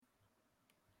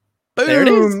There it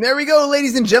is. There we go,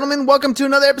 ladies and gentlemen. Welcome to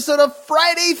another episode of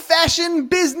Friday Fashion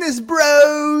Business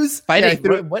Bros. Friday,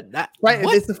 What?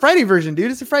 It's the Friday version,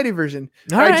 dude. It's the Friday version.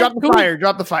 All right, drop the fire.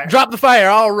 Drop the fire. Drop the fire.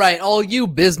 All right, all you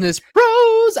business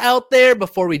pros out there.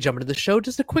 Before we jump into the show,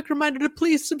 just a quick reminder to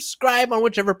please subscribe on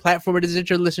whichever platform it is that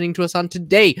you're listening to us on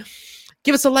today.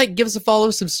 Give us a like, give us a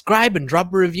follow, subscribe, and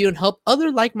drop a review and help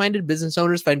other like-minded business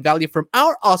owners find value from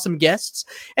our awesome guests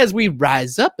as we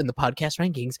rise up in the podcast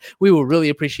rankings. We will really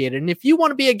appreciate it. And if you want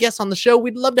to be a guest on the show,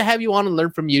 we'd love to have you on and learn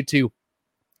from you too.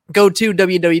 Go to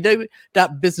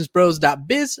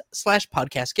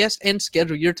www.businessbros.biz/podcast guest and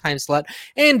schedule your time slot.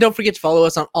 And don't forget to follow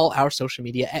us on all our social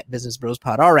media at Business Bros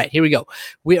Pod. All right, here we go.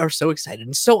 We are so excited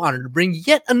and so honored to bring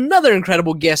yet another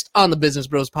incredible guest on the Business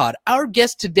Bros Pod. Our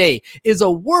guest today is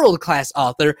a world-class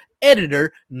author,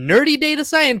 editor, nerdy data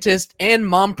scientist, and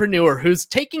mompreneur who's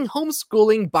taking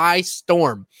homeschooling by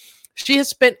storm. She has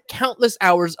spent countless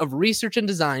hours of research and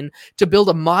design to build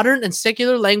a modern and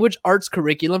secular language arts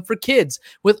curriculum for kids.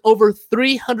 With over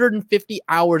 350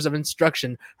 hours of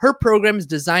instruction, her program is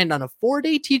designed on a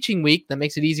 4-day teaching week that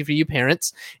makes it easy for you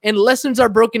parents, and lessons are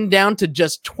broken down to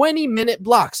just 20-minute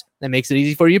blocks that makes it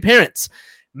easy for you parents,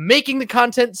 making the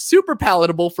content super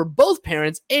palatable for both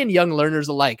parents and young learners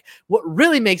alike. What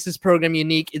really makes this program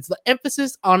unique is the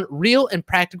emphasis on real and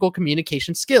practical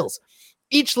communication skills.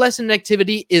 Each lesson and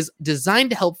activity is designed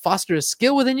to help foster a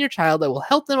skill within your child that will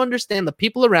help them understand the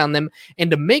people around them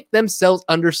and to make themselves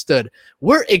understood.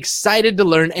 We're excited to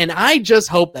learn, and I just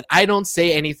hope that I don't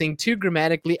say anything too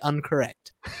grammatically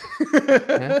incorrect. Coming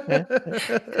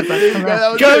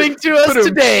to us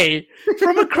today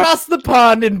from across the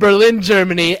pond in Berlin,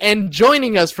 Germany, and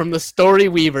joining us from the Story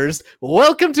Weavers,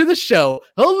 welcome to the show,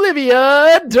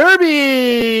 Olivia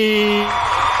Derby.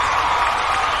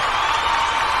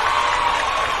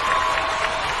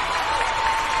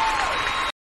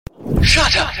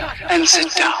 Shut up and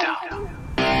sit down.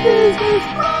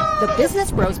 The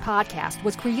Business Bros Podcast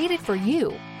was created for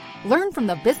you. Learn from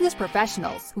the business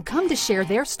professionals who come to share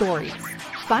their stories.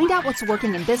 Find out what's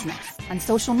working in business, on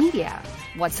social media,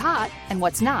 what's hot and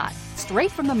what's not,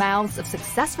 straight from the mouths of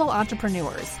successful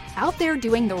entrepreneurs out there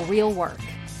doing the real work.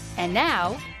 And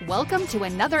now, welcome to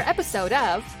another episode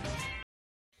of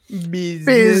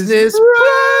Business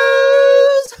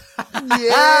Bros.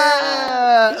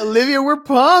 Yeah, Olivia, we're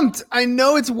pumped. I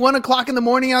know it's 1:00 in the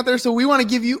morning out there, so we want to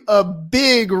give you a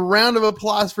big round of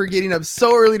applause for getting up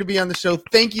so early to be on the show.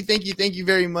 Thank you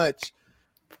very much.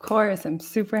 Of course, I'm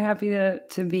super happy to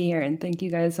be here, and thank you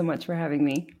guys so much for having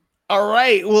me. All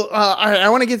right. Well, I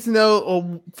want to get to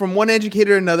know from one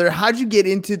educator to another. How'd you get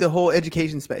into the whole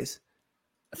education space?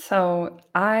 So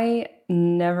I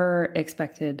never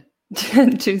expected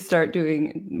to start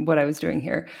doing what I was doing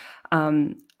here.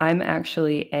 I'm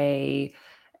actually a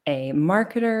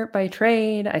marketer by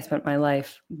trade. I spent my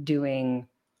life doing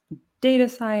data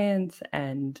science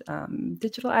and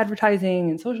digital advertising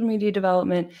and social media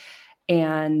development.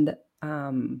 And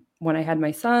when I had my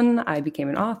son, I became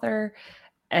an author.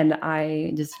 And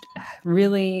I just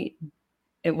really,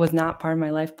 it was not part of my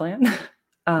life plan.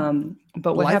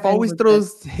 But what life always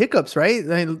throws hiccups, right?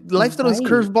 Life throws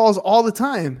curveballs all the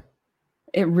time.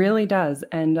 It really does.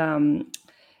 And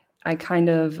I kind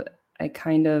of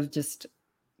just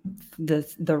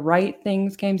the right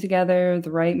things came together,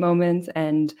 the right moments,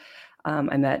 and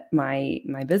I met my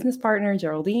business partner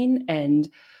Geraldine, and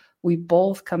we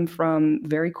both come from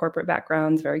very corporate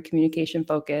backgrounds, very communication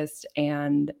focused.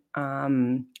 And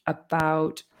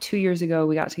about 2 years ago,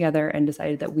 we got together and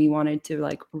decided that we wanted to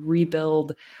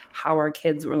rebuild how our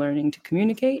kids were learning to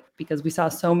communicate, because we saw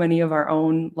so many of our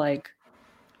own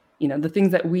the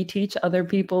things that we teach other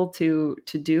people to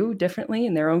do differently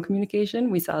in their own communication.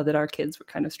 We saw that our kids were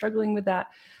kind of struggling with that.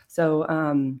 So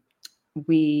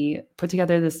we put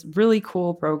together this really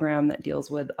cool program that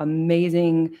deals with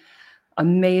amazing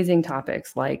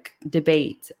topics like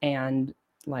debate and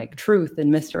like truth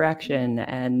and misdirection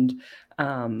and,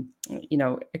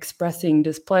 expressing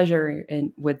displeasure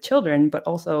with children, but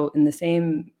also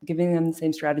giving them the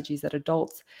same strategies that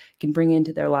adults can bring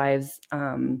into their lives,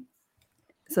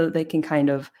 so that they can kind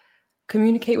of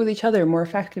communicate with each other more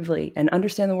effectively and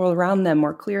understand the world around them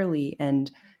more clearly and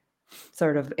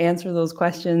sort of answer those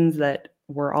questions that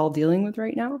we're all dealing with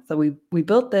right now. So we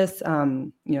built this,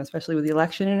 especially with the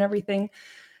election and everything.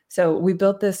 So we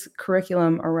built this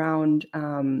curriculum around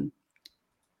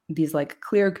these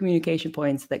clear communication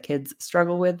points that kids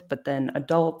struggle with, but then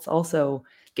adults also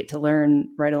get to learn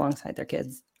right alongside their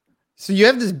kids. So you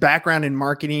have this background in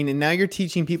marketing and now you're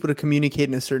teaching people to communicate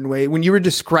in a certain way. When you were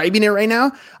describing it right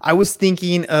now, I was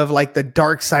thinking of like the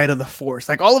dark side of the force.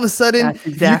 Like all of a sudden That's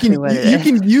exactly what it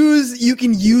you is. you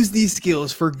can use these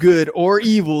skills for good or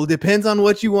evil, depends on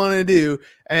what you want to do.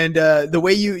 And the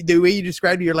way you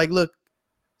described it, you're like, look,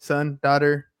 son,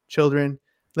 daughter, children,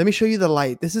 let me show you the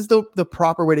light. This is the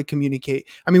proper way to communicate.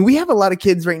 I mean, we have a lot of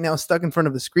kids right now stuck in front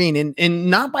of a screen and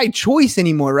not by choice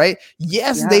anymore, right?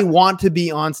 Yes, they want to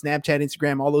be on Snapchat,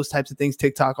 Instagram, all those types of things,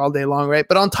 TikTok all day long, right?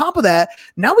 But on top of that,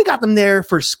 now we got them there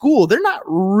for school. They're not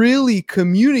really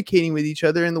communicating with each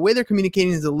other, and the way they're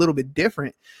communicating is a little bit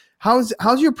different. How's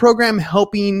your program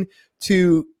helping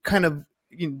to kind of,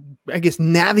 I guess,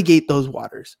 navigate those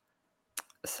waters?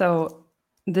 So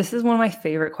this is one of my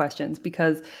favorite questions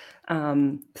because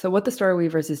so what the Story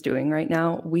Weavers is doing right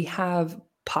now, we have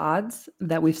pods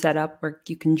that we've set up where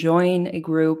you can join a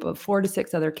group of 4 to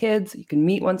 6 other kids. You can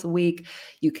meet once a week.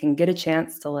 You can get a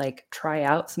chance to like try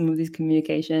out some of these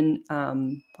communication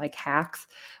like hacks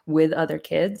with other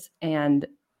kids. And,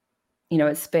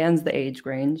 it spans the age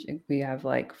range. We have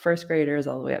like first graders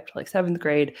all the way up to like 7th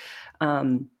grade.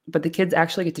 But the kids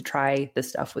actually get to try this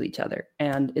stuff with each other.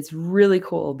 And it's really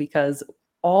cool because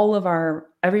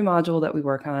every module that we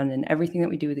work on and everything that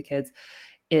we do with the kids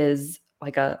is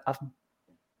like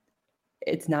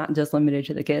it's not just limited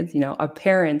to the kids,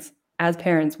 as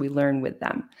parents, we learn with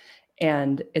them.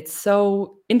 And it's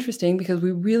so interesting because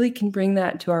we really can bring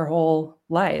that to our whole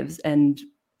lives. And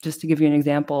just to give you an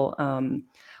example,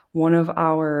 one of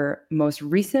our most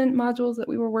recent modules that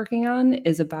we were working on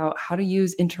is about how to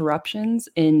use interruptions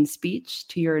in speech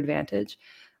to your advantage.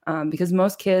 Because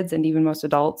most kids and even most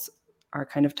adults are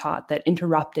kind of taught that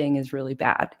interrupting is really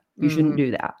bad. You shouldn't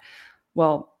do that.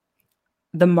 Well,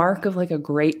 the mark of like a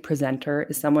great presenter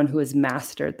is someone who has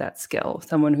mastered that skill,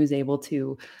 someone who's able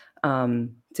to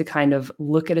kind of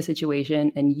look at a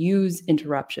situation and use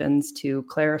interruptions to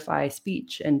clarify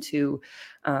speech and to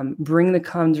bring the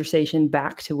conversation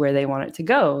back to where they want it to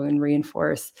go and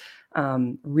reinforce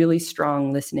really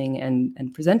strong listening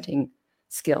and presenting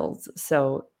skills.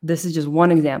 So this is just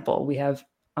one example. We have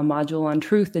a module on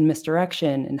truth and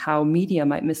misdirection and how media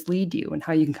might mislead you and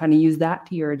how you can kind of use that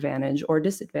to your advantage or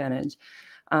disadvantage.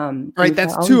 Right,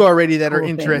 that's 2 already that are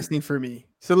interesting for me.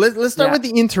 So let's start with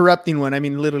the interrupting one. I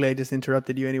mean, literally, I just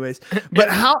interrupted you anyways. But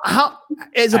how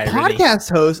as a podcast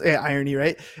host, irony,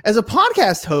 right? As a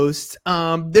podcast host,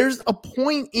 there's a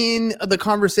point in the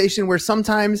conversation where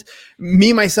sometimes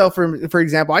myself, for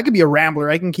example, I could be a rambler.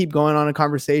 I can keep going on a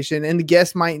conversation, and the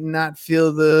guest might not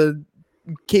feel the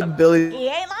capability. He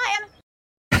ain't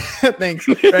lying. Thanks.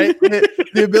 Right.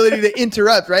 The ability to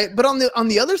interrupt. Right. But on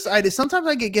the other side is sometimes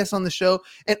I get guests on the show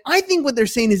and I think what they're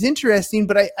saying is interesting,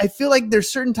 but I feel like there's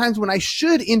certain times when I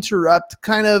should interrupt,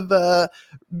 kind of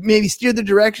maybe steer the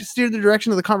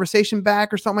direction of the conversation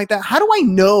back or something like that. How do I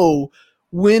know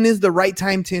when is the right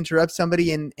time to interrupt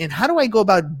somebody and how do I go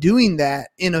about doing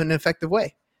that in an effective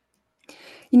way?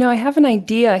 I have an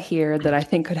idea here that I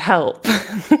think could help.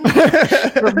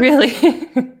 But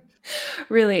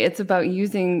really, it's about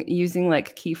using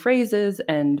like key phrases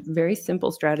and very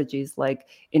simple strategies like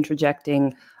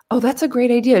interjecting, "Oh, that's a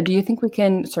great idea. Do you think we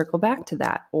can circle back to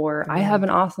that?" Or "I have an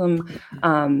awesome,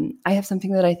 I have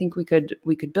something that I think we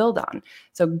could build on."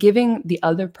 So giving the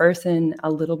other person a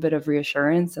little bit of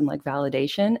reassurance and like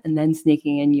validation, and then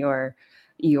sneaking in your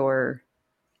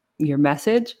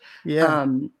message.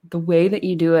 The way that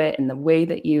you do it and the way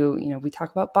that we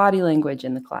talk about body language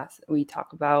in the class. We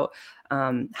talk about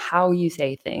how you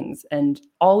say things, and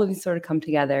all of these sort of come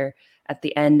together at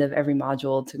the end of every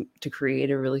module to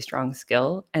create a really strong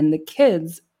skill. And the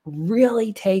kids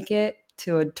really take it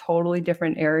to a totally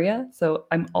different area. So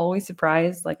I'm always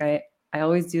surprised. Like I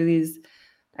always do these,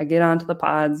 I get onto the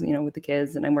pods, with the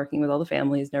kids, and I'm working with all the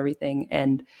families and everything.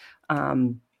 And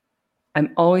I'm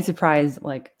always surprised,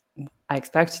 like, I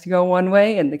expect to go one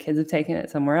way and the kids have taken it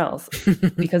somewhere else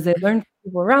because they learn from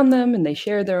people around them and they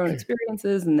share their own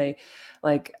experiences, and they,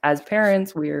 like, as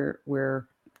parents, we're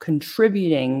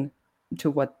contributing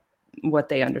to what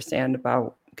they understand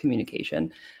about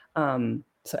communication.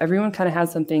 So everyone kind of has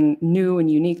something new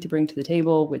and unique to bring to the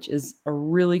table, which is a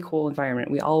really cool environment.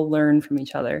 We all learn from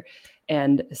each other,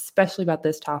 and especially about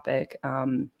this topic,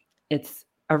 it's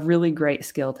a really great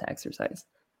skill to exercise.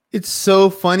 It's so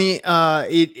funny.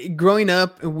 Growing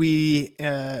up, we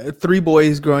 3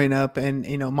 boys growing up, and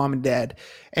mom and dad.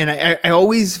 And I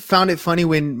always found it funny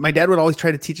when my dad would always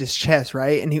try to teach us chess,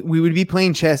 right? And we would be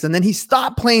playing chess, and then he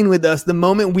stopped playing with us the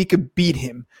moment we could beat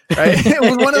him, right? It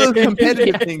was one of those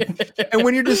competitive things. And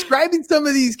when you're describing some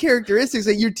of these characteristics,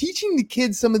 like you're teaching the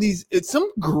kids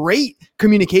some great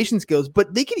communication skills,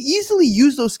 but they can easily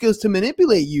use those skills to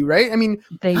manipulate you, right? I mean,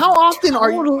 how often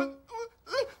are you?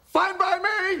 Fine by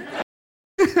me.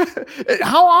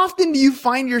 How often do you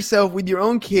find yourself with your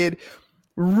own kid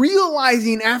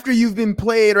realizing after you've been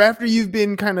played or after you've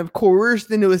been kind of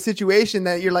coerced into a situation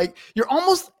that you're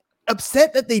almost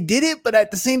upset that they did it, but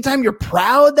at the same time you're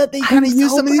proud that they kind of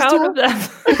use some of these tools?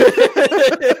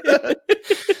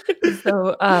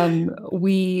 So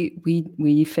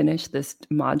we finished this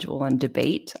module on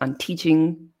debate, on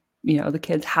teaching the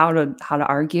kids how to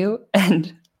argue,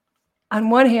 and on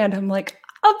one hand I'm like,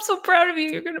 I'm so proud of you.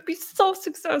 You're going to be so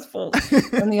successful.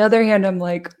 On the other hand, I'm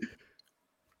like,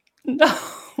 no.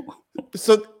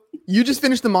 So you just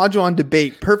finished the module on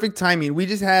debate. Perfect timing. We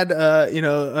just had,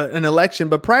 an election,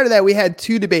 but prior to that, we had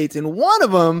 2 debates, and one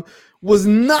of them was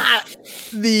not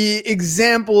the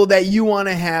example that you want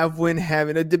to have when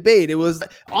having a debate. It was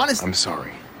honestly. I'm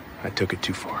sorry. I took it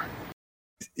too far.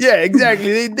 Yeah,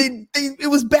 exactly. It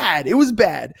was bad. It was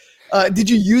bad. Did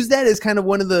you use that as kind of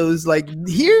one of those, like,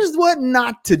 here's what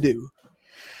not to do?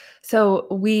 So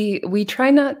we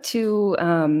try not to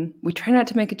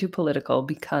make it too political,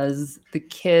 because the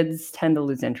kids tend to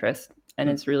lose interest, and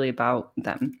it's really about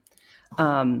them.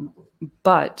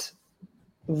 But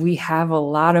we have a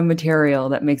lot of material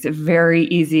that makes it very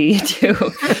easy to,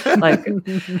 like,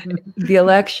 the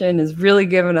election has really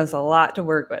given us a lot to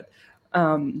work with.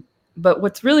 But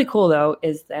what's really cool, though,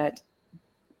 is that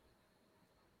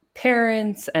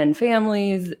parents and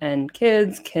families and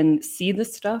kids can see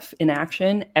this stuff in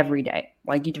action every day.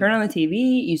 Like, you turn on the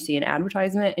TV, you see an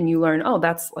advertisement, and you learn, oh,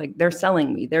 that's like, they're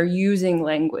selling me. They're using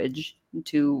language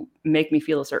to make me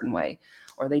feel a certain way.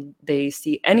 Or they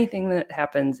see anything that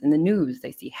happens in the news.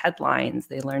 They see headlines.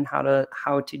 They learn how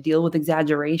to deal with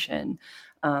exaggeration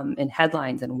in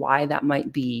headlines, and why that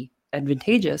might be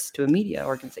advantageous to a media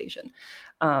organization.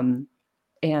 And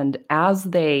as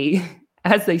they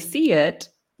see it,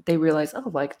 they realize,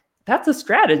 oh, like, that's a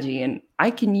strategy and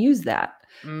I can use that.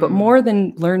 But more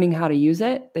than learning how to use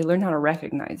it, they learn how to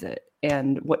recognize it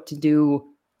and what to do.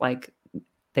 Like,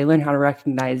 they learn how to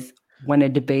recognize when a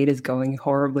debate is going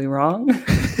horribly wrong,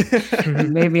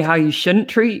 maybe how you shouldn't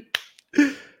treat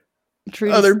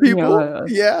other people,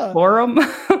 forum.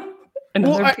 And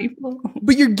other people.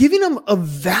 But you're giving them a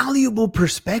valuable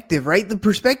perspective, right? The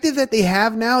perspective that they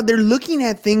have now, they're looking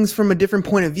at things from a different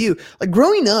point of view. Like,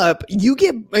 growing up, you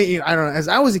get, I don't know, as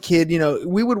I was a kid,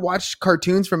 we would watch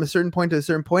cartoons from a certain point to a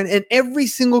certain point, and every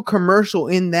single commercial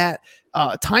in that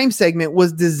time segment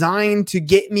was designed to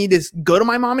get me to go to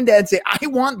my mom and dad and say, I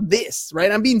want this,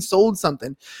 right? I'm being sold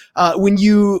something.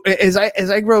 As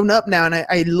I grown up now, and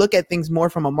I look at things more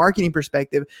from a marketing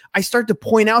perspective, I start to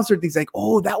point out certain things like,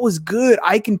 oh, that was good.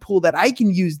 I can pull that. I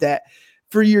can use that.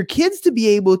 For your kids to be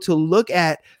able to look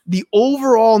at the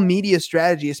overall media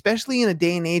strategy, especially in a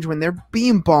day and age when they're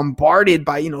being bombarded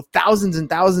by, thousands and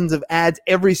thousands of ads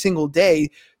every single day,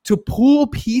 to pull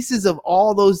pieces of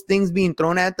all those things being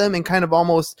thrown at them and kind of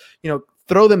almost,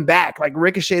 throw them back, like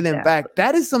ricochet them back.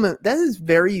 That is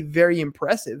very, very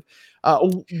impressive.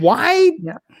 Why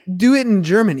do it in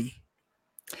Germany?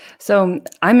 So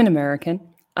I'm an American.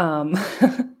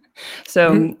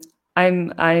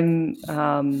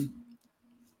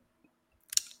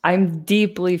 I'm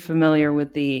deeply familiar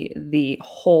with the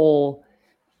whole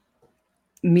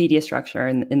media structure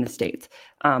in the States.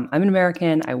 I'm an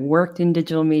American. I worked in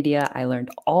digital media. I learned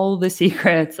all the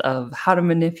secrets of how to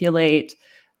manipulate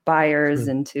buyers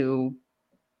into,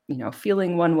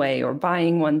 feeling one way or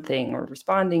buying one thing or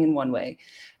responding in one way.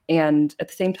 And at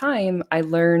the same time, I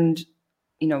learned,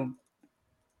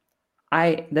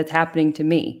 that's happening to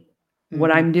me. What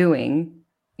I'm doing,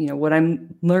 what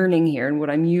I'm learning here and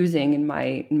what I'm using in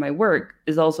my work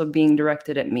is also being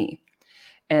directed at me.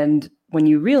 And when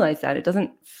you realize that, it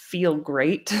doesn't feel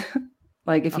great.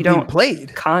 Like, if you don't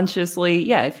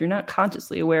consciously, if you're not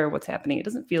consciously aware of what's happening, it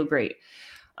doesn't feel great.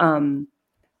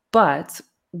 But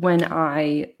when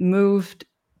I moved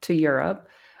to Europe,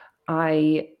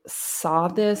 I saw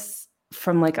this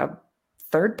from like a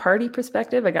third party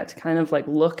perspective. I got to kind of like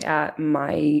look at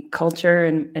my culture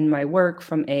and my work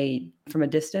from a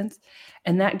distance.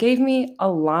 And that gave me a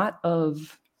lot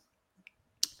of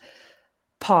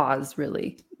pause,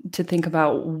 really, to think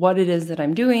about what it is that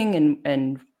I'm doing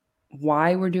and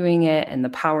why we're doing it, and the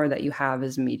power that you have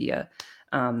as media.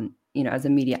 as a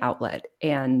media outlet.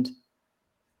 And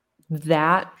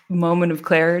that moment of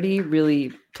clarity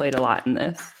really played a lot in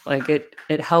this. Like it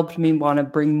helped me want to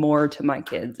bring more to my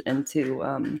kids and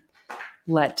to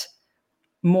let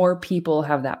more people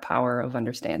have that power of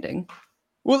understanding.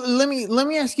 Well, let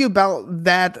me ask you about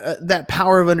that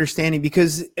power of understanding,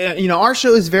 because our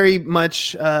show is very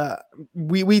much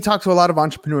we talk to a lot of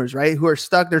entrepreneurs, right, who are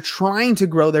stuck. They're trying to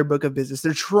grow their book of business.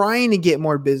 They're trying to get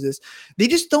more business. They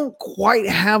just don't quite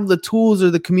have the tools or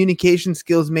the communication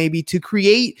skills maybe to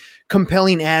create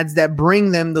compelling ads that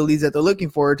bring them the leads that they're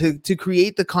looking for, to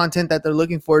create the content that they're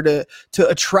looking for, to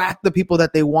attract the people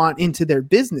that they want into their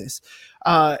business.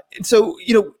 So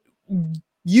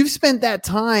you've spent that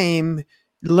time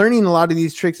learning a lot of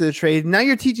these tricks of the trade. Now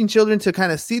you're teaching children to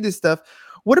kind of see this stuff.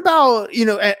 What about,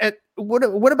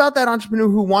 what about that entrepreneur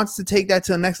who wants to take that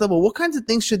to the next level? What kinds of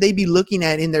things should they be looking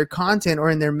at in their content or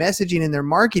in their messaging and their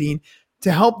marketing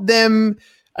to help them,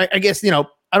 I guess, I don't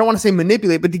want to say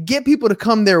manipulate, but to get people to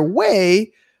come their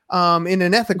way in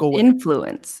an ethical way?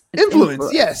 Influence.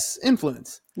 Yes.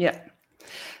 Influence. Yeah.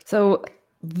 So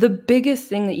the biggest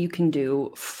thing that you can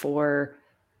do for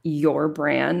your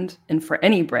brand and for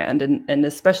any brand, and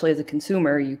especially as a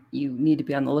consumer, you need to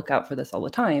be on the lookout for this all the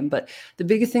time. But the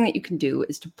biggest thing that you can do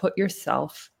is to put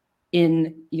yourself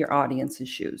in your audience's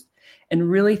shoes and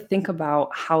really think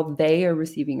about how they are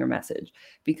receiving your message,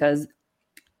 because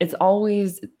it's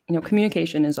always,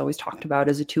 communication is always talked about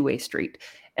as a two-way street.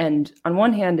 And on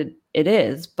one hand, it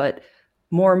is, but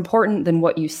more important than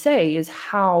what you say is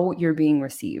how you're being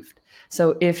received.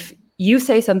 So if you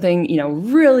say something,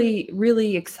 really,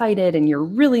 really excited and you're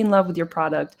really in love with your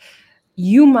product,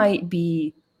 you might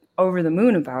be over the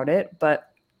moon about it,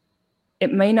 but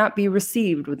it may not be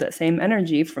received with that same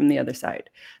energy from the other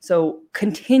side. So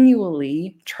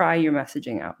continually try your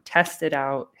messaging out, test it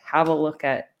out, have a look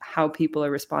at how people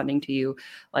are responding to you,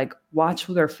 like watch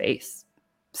their face,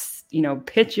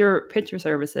 pitch your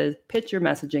services, pitch your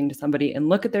messaging to somebody and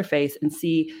look at their face and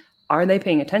see, are they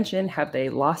paying attention? Have they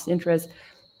lost interest?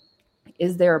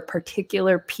 Is there a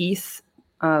particular piece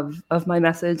of my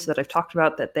message that I've talked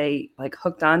about that they like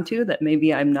hooked onto that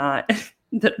maybe I'm not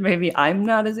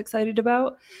as excited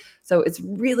about? So it's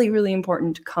really, really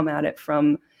important to come at it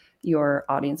from your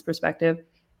audience perspective.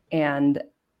 And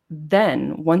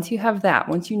then once you have that,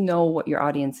 once you know what your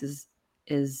audience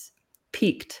is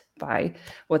piqued by,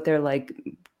 what they're like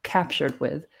captured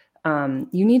with,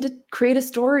 you need to create a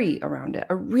story around it,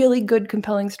 a really good,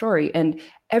 compelling story. And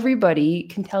everybody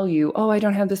can tell you, oh, I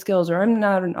don't have the skills, or I'm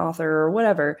not an author, or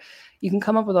whatever. You can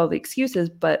come up with all the excuses,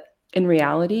 but in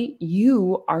reality,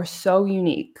 you are so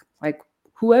unique. Like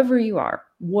whoever you are,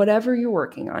 whatever you're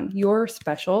working on, you're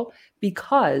special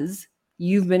because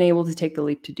you've been able to take the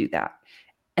leap to do that.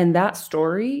 And that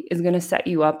story is going to set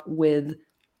you up with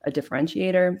a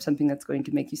differentiator, something that's going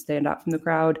to make you stand out from the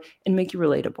crowd and make you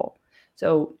relatable.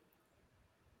 So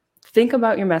think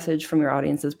about your message from your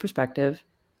audience's perspective,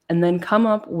 and then come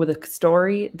up with a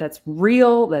story that's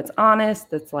real, that's honest,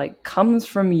 that's like comes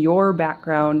from your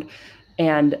background,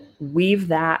 and weave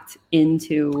that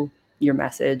into your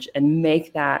message and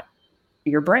make that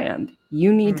your brand.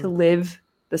 You need to live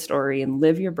the story and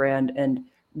live your brand and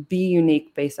be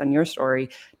unique based on your story.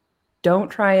 Don't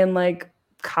try and like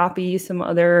copy some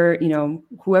other,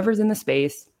 whoever's in the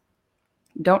space.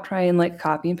 Don't try and like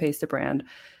copy and paste a brand.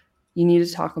 You need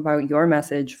to talk about your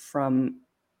message from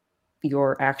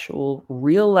your actual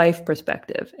real life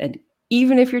perspective. And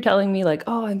even if you're telling me like,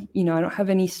 oh, I don't have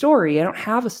any story, I don't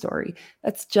have a story,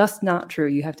 that's just not true.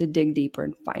 You have to dig deeper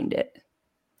and find it.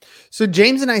 So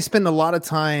James and I spend a lot of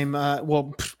time,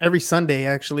 every Sunday,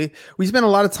 actually, we spend a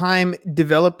lot of time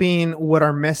developing what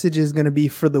our message is going to be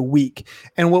for the week.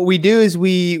 And what we do is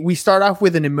we start off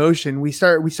with an emotion. We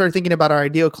start thinking about our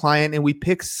ideal client, and we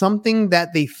pick something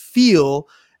that they feel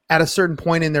at a certain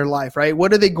point in their life, right?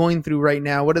 What are they going through right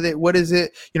now? What is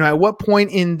it, at what point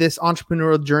in this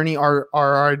entrepreneurial journey are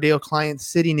our ideal clients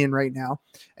sitting in right now?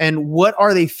 And what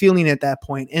are they feeling at that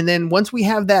point? And then once we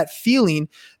have that feeling,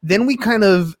 then we kind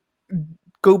of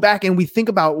go back and we think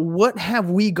about what have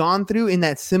we gone through in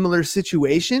that similar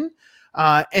situation.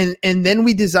 And then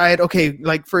we decide, okay,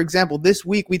 like for example, this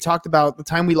week we talked about the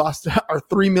time we lost our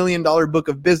 $3 million book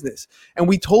of business, and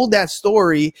we told that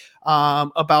story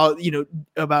about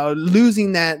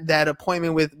losing that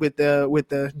appointment with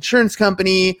the insurance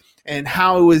company, and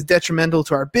how it was detrimental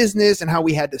to our business, and how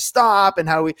we had to stop, and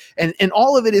how and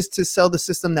all of it is to sell the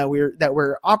system that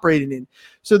we're operating in.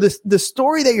 So the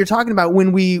story that you're talking about,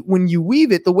 when you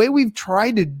weave it, the way we've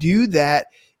tried to do that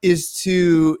is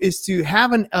to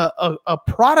have a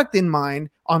product in mind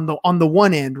on the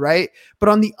one end, right? But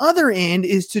on the other end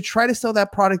is to try to sell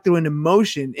that product through an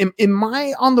emotion. Am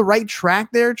I on the right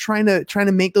track there, trying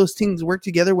to make those things work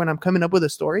together when I'm coming up with a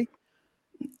story?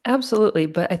 Absolutely.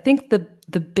 But I think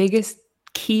the biggest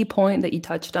key point that you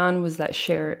touched on was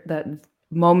that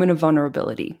moment of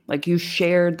vulnerability. Like, you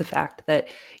shared the fact that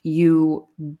you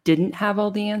didn't have all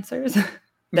the answers,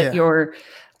 that you're,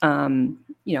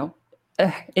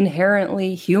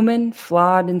 inherently human,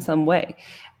 flawed in some way.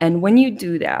 And when you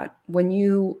do that, when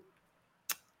you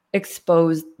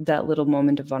expose that little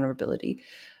moment of vulnerability,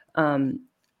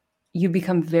 you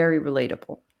become very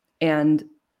relatable. And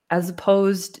as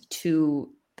opposed to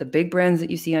the big brands that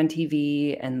you see on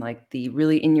TV and like the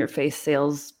really in-your-face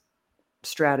sales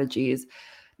strategies,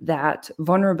 that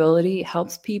vulnerability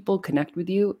helps people connect with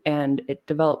you, and it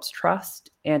develops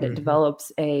trust, and it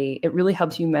develops it really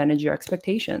helps you manage your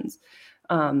expectations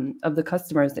of the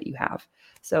customers that you have.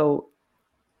 So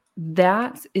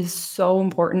that is so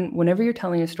important whenever you're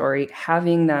telling a story,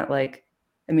 having that, like,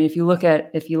 I mean, if you look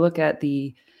at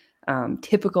the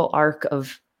typical arc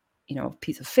of,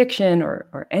 piece of fiction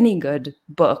or any good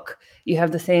book, you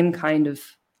have the same kind of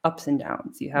ups and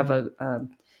downs. You have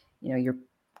you're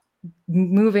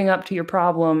moving up to your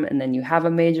problem, and then you have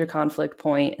a major conflict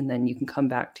point, and then you can come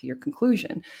back to your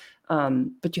conclusion.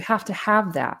 But you have to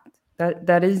have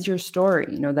that is your story,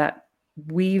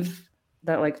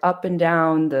 that like up and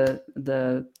down,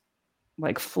 the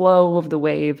like flow of the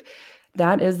wave.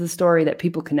 That is the story that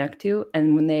people connect to.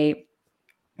 And when they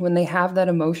have that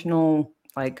emotional,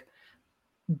 like,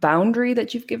 boundary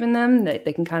that you've given them, that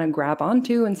they can kind of grab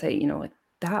onto and say, like,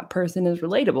 that person is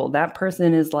relatable. That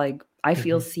person is like, I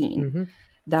feel seen.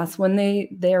 That's when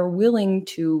they're willing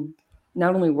to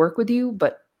not only work with you,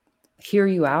 but hear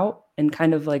you out and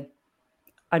kind of like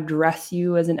address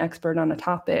you as an expert on a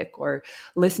topic, or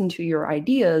listen to your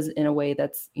ideas in a way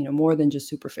that's, more than just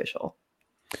superficial.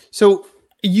 So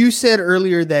you said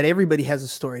earlier that everybody has a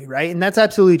story, right? And that's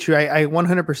absolutely true. I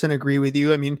 100% agree with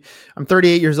you. I mean, I'm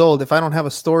 38 years old. If I don't have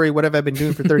a story, what have I been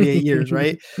doing for 38 years,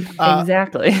 right?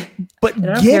 Exactly. But I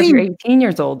don't care if you're 18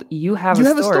 years old, you have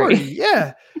a story.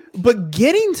 Yeah. But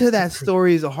getting to that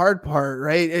story is a hard part,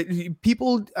 right?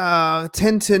 People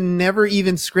tend to never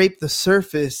even scrape the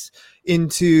surface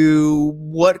into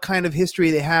what kind of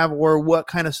history they have or what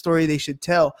kind of story they should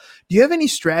tell. Do you have any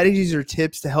strategies or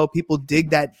tips to help people dig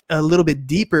that a little bit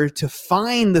deeper to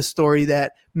find the story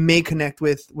that may connect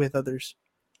with others?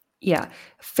 Yeah.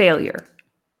 Failure.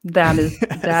 That is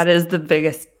the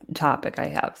biggest topic I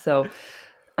have. So,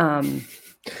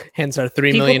 hence our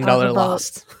 $3 million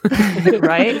loss.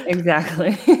 Right?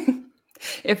 Exactly.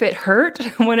 If it hurt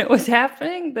when it was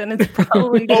happening, then it's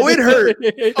probably it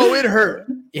hurt.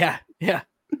 Yeah.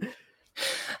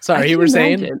 Sorry, you were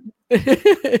saying.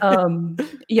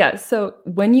 Yeah. So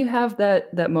when you have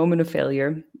that moment of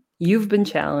failure, you've been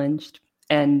challenged,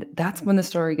 and that's when the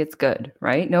story gets good,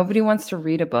 right? Nobody wants to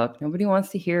read a book. Nobody wants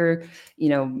to hear,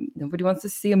 nobody wants to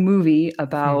see a movie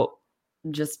about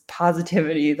just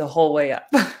positivity the whole way up.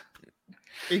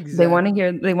 Exactly.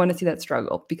 They want to see that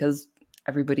struggle, because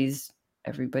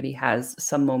everybody has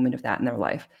some moment of that in their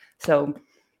life. So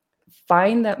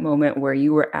find that moment where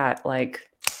you were at, like,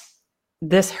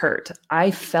 this hurt.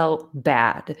 I felt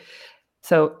bad.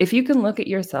 So if you can look at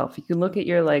yourself, you can look at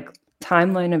your, like,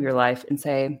 timeline of your life and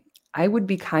say, I would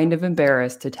be kind of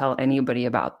embarrassed to tell anybody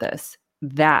about this.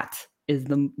 That is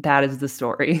the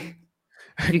story.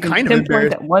 You can kind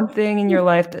pinpoint that one thing in your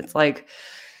life that's like,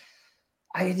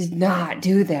 I did not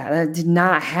do that. That did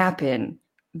not happen.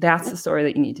 That's the story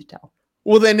that you need to tell.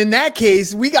 Well, then in that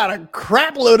case, we got a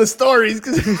crap load of stories,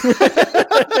 because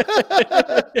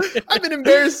I've been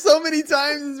embarrassed so many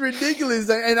times. It's ridiculous.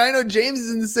 And I know James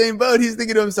is in the same boat. He's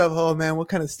thinking to himself, oh man, what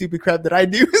kind of stupid crap did I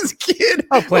do as a kid?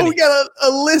 Well, we got a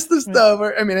list of stuff.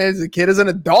 I mean, as a kid, as an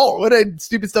adult, what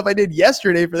stupid stuff I did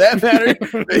yesterday, for that matter.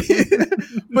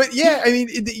 But yeah, I mean,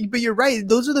 but you're right.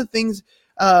 Those are the things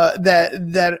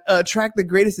that attract the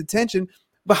greatest attention.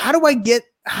 But how do I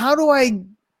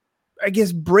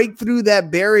guess break through that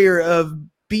barrier of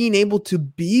being able to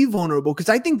be vulnerable? Because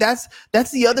I think that's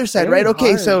the other side, right?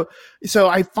 Okay, so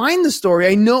I find the story.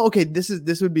 I know, okay,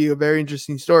 this would be a very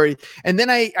interesting story, and then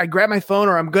I grab my phone,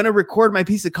 or I'm gonna record my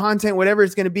piece of content, whatever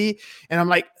it's gonna be, and I'm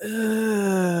like,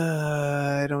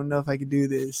 I don't know if I can do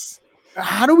this.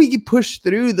 How do we get pushed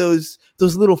through those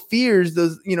little fears,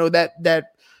 those, that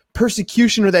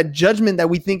persecution or that judgment that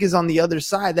we think is on the other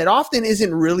side that often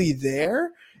isn't really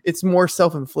there? It's more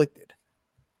self-inflicted.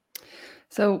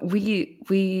 So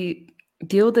we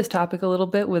deal with this topic a little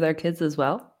bit with our kids as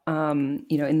well. In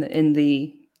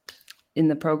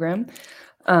the program,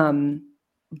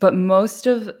 But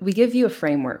we give you a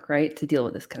framework, right, to deal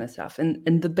with this kind of stuff.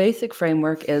 And the basic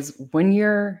framework is when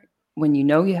you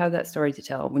know you have that story to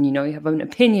tell, when you know you have an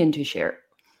opinion to share,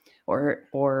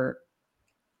 or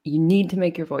you need to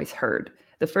make your voice heard.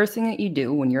 The first thing that you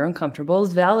do when you're uncomfortable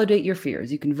is validate your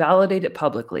fears. You can validate it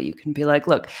publicly. You can be like,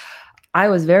 look, I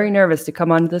was very nervous to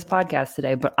come onto this podcast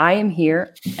today, but I am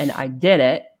here and I did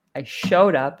it. I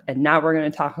showed up, and now we're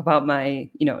going to talk about my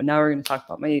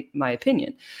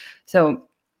opinion. So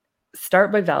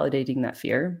start by validating that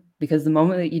fear, because the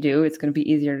moment that you do, it's going to be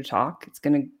easier to talk. It's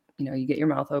going to, you get your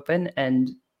mouth open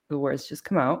and the words just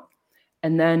come out.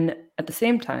 And then at the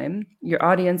same time, your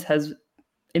audience has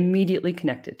immediately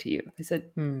connected to you. They said,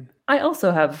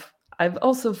 I've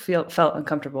also felt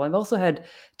uncomfortable. I've also had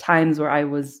times where I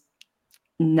was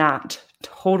not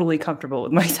totally comfortable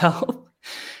with myself.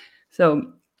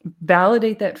 So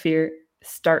validate that fear,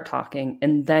 start talking,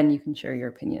 and then you can share your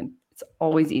opinion. It's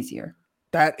always easier.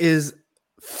 That is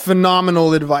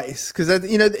phenomenal advice, because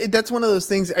that's one of those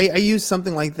things. I use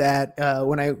something like that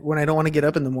when I don't want to get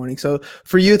up in the morning. So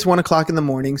for you, it's 1 o'clock in the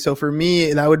morning. So for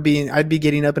me, I'd be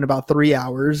getting up in about 3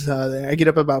 hours. I get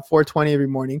up about 4:20 every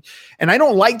morning, and I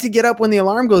don't like to get up when the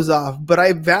alarm goes off. But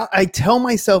I tell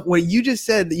myself what you just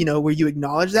said. Where you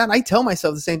acknowledge that, I tell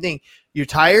myself the same thing. You're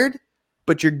tired,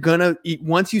 but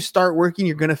once you start working,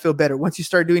 you're going to feel better. Once you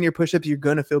start doing your push-ups, you're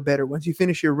going to feel better. Once you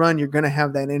finish your run, you're going to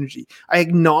have that energy. I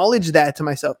acknowledge that to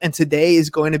myself. And today is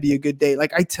going to be a good day.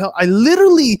 Like I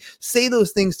literally say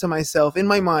those things to myself in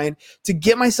my mind to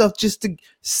get myself just to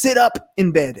sit up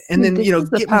in bed. And then, this is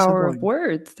the get power of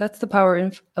words. That's the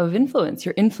power of influence.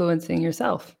 You're influencing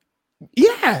yourself.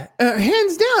 Yeah,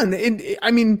 hands down. And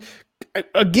I mean,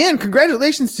 again,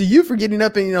 congratulations to you for getting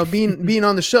up and being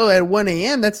on the show at 1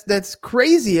 a.m. That's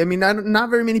crazy. I mean, not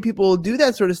very many people do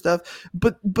that sort of stuff,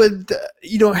 but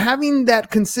having that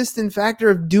consistent factor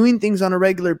of doing things on a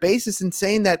regular basis and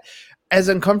saying that as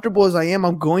uncomfortable as I am,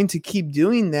 I'm going to keep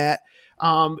doing that.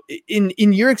 In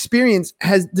your experience,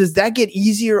 does that get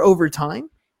easier over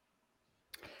time?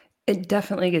 It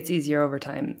definitely gets easier over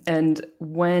time. And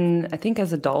when I think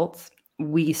as adults,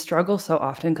 we struggle so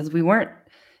often because we weren't,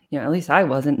 at least I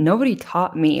wasn't. Nobody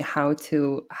taught me how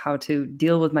to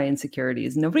deal with my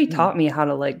insecurities. Nobody taught me how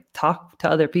to talk to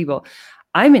other people.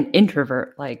 I'm an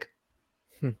introvert,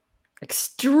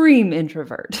 extreme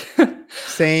introvert.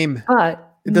 Same.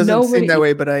 But it doesn't seem that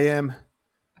way, but I am.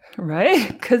 Right?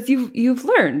 Because you've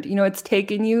learned, it's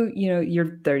taken you,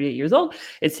 you're 38 years old.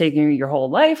 It's taken you your whole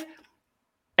life.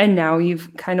 And now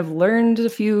you've kind of learned a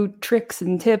few tricks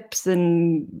and tips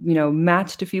and,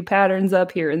 matched a few patterns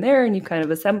up here and there. And you've kind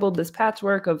of assembled this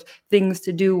patchwork of things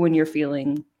to do when you're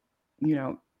feeling,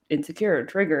 insecure,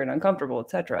 triggered, uncomfortable,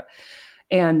 etc.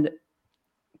 And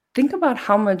think about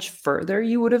how much further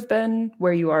you would have been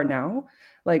where you are now,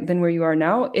 than where you are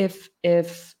now, if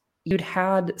you'd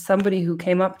had somebody who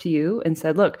came up to you and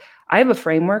said, look, I have a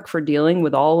framework for dealing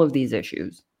with all of these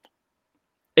issues.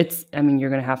 You're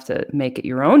going to have to make it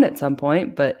your own at some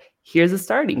point, but here's a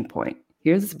starting point.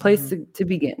 Here's a place to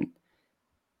begin.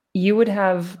 You would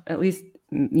have, at least,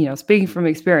 speaking from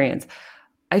experience,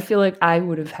 I feel like I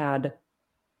would have had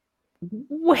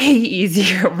way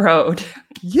easier road.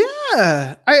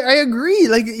 Yeah, I agree.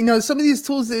 Some of these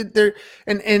tools that they're,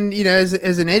 and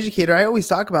as an educator, I always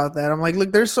talk about that. I'm like,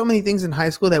 look, there's so many things in high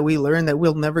school that we learn that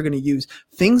we're never going to use.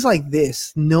 Things like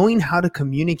this, knowing how to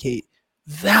communicate.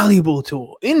 Valuable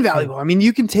tool, invaluable. I mean,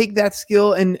 you can take that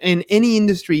skill in any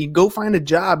industry, go find a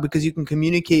job because you can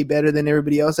communicate better than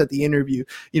everybody else at the interview.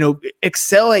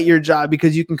 Excel at your job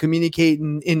because you can communicate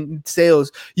in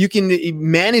sales. You can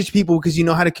manage people because you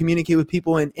know how to communicate with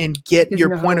people and get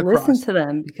your point across. Listen to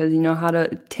them because you know how to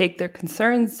take their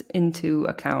concerns into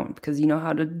account because you know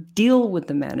how to deal with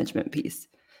the management piece.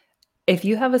 If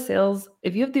you have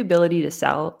the ability to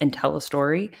sell and tell a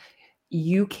story,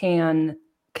 you can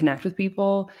connect with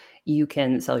people, you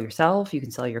can sell yourself, you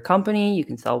can sell your company, you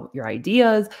can sell your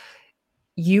ideas.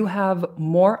 You have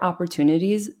more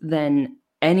opportunities than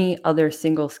any other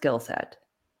single skill set.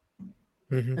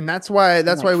 Mm-hmm. And that's why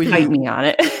we fight me on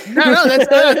it. No,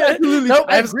 that's absolutely. Nope,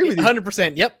 I agree with you.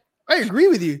 100%. Yep. I agree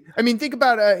with you. I mean, think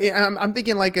about I'm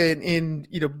thinking in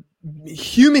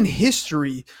human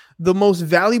history, the most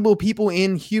valuable people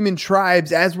in human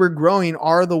tribes as we're growing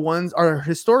are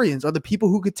historians, are the people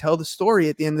who could tell the story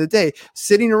at the end of the day.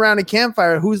 Sitting around a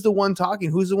campfire, who's the one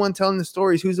talking? Who's the one telling the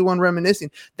stories? Who's the one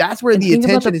reminiscing? That's where the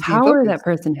attention is being focused. Power that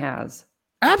person has.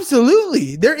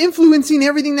 Absolutely. They're influencing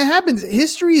everything that happens.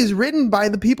 History is written by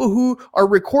the people who are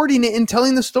recording it and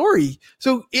telling the story.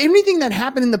 So anything that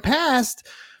happened in the past,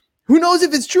 who knows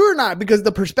if it's true or not, because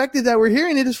the perspective that we're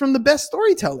hearing it is from the best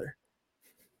storyteller.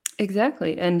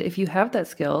 Exactly. And if you have that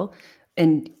skill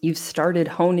and you've started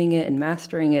honing it and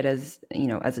mastering it as,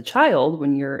 as a child,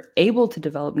 when you're able to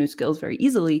develop new skills very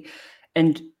easily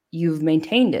and you've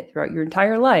maintained it throughout your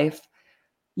entire life,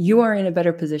 you are in a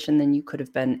better position than you could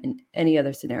have been in any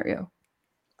other scenario.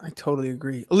 I totally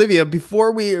agree. Olivia,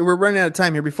 before we're running out of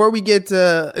time here, before we get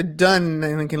done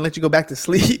and I can let you go back to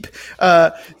sleep,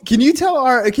 can you tell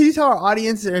our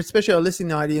audience, especially our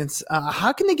listening audience,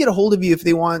 how can they get a hold of you if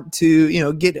they want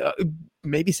to, get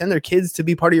maybe send their kids to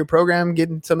be part of your program, get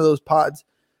in some of those pods?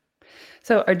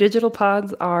 So our digital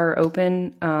pods are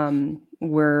open.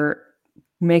 We're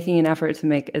making an effort to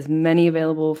make as many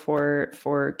available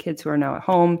for kids who are now at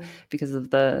home because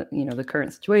of the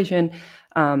current situation.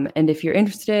 And if you're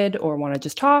interested or want to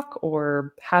just talk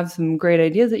or have some great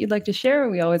ideas that you'd like to share,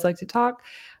 we always like to talk.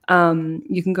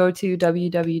 You can go to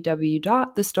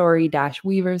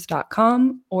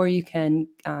www.thestory-weavers.com, or you can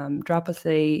drop us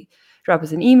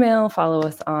an email, follow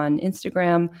us on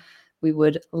Instagram. We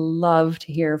would love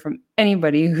to hear from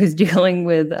anybody who's dealing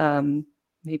with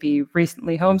maybe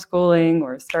recently homeschooling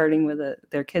or starting with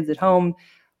their kids at home.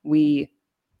 We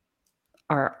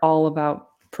are all about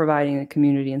providing a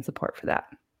community and support for that.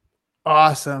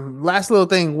 Awesome. Last little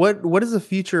thing. What does the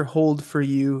future hold for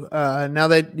you now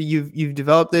that you've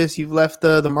developed this? You've left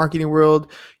the marketing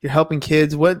world. You're helping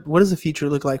kids. What does the future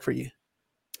look like for you?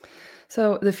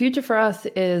 So the future for us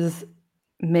is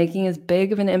making as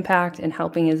big of an impact and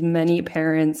helping as many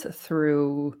parents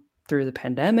through the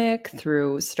pandemic,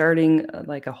 through starting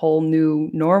like a whole new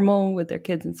normal with their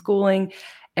kids in schooling,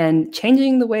 and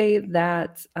changing the way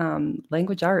that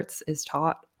language arts is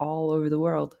taught all over the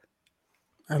world.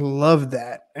 I love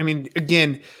that. I mean,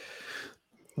 again,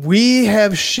 we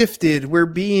have shifted. We're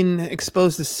being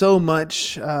exposed to so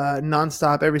much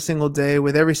nonstop every single day.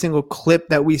 With every single clip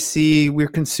that we see, we're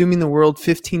consuming the world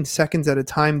 15 seconds at a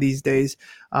time these days.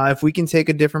 If we can take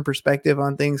a different perspective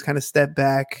on things, kind of step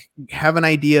back, have an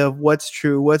idea of what's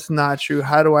true, what's not true,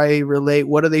 how do I relate,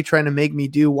 what are they trying to make me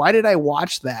do, why did I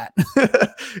watch that?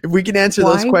 If we can answer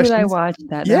those questions. Why did I watch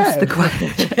that? Yeah. That's the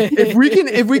question.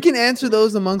 if we can answer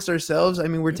those amongst ourselves, I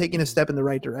mean, we're taking a step in the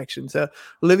right direction. So,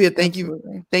 Olivia, thank you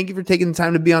for taking the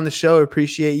time to be on the show. I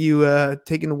appreciate you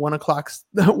taking 1 o'clock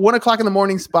in the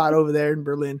morning spot over there in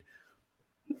Berlin.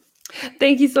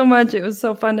 Thank you so much. It was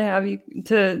so fun to have you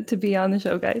to be on the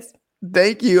show, guys.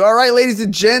 Thank you. All right, ladies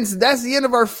and gents, that's the end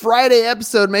of our Friday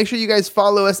episode. Make sure you guys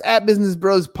follow us at Business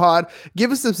Bros Pod.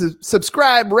 Give us a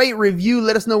subscribe, rate, review.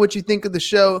 Let us know what you think of the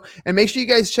show. And make sure you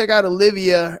guys check out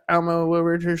Olivia. I don't know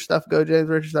where'd her stuff go, James.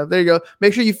 Where'd her stuff? There you go.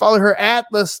 Make sure you follow her at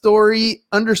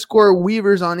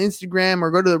thestory_weavers on Instagram,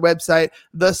 or go to the website,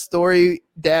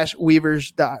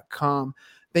 thestory-weavers.com.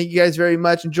 Thank you guys very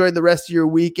much. Enjoy the rest of your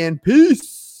weekend.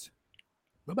 Peace.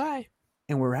 Bye-bye.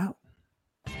 And we're out.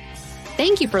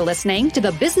 Thank you for listening to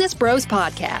the Business Bros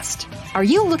Podcast. Are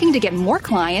you looking to get more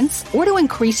clients or to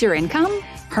increase your income?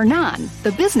 Hernan,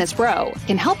 the business bro,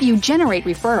 can help you generate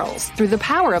referrals through the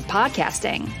power of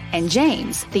podcasting. And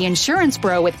James, the insurance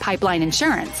bro with Pipeline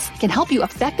Insurance, can help you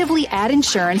effectively add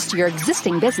insurance to your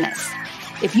existing business.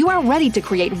 If you are ready to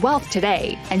create wealth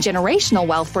today and generational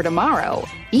wealth for tomorrow,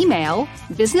 email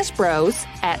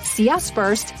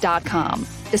businessbros@csfirst.com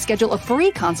to schedule a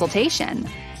free consultation,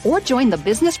 or join the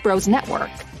Business Bros Network,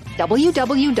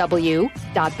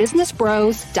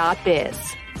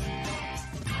 www.businessbros.biz.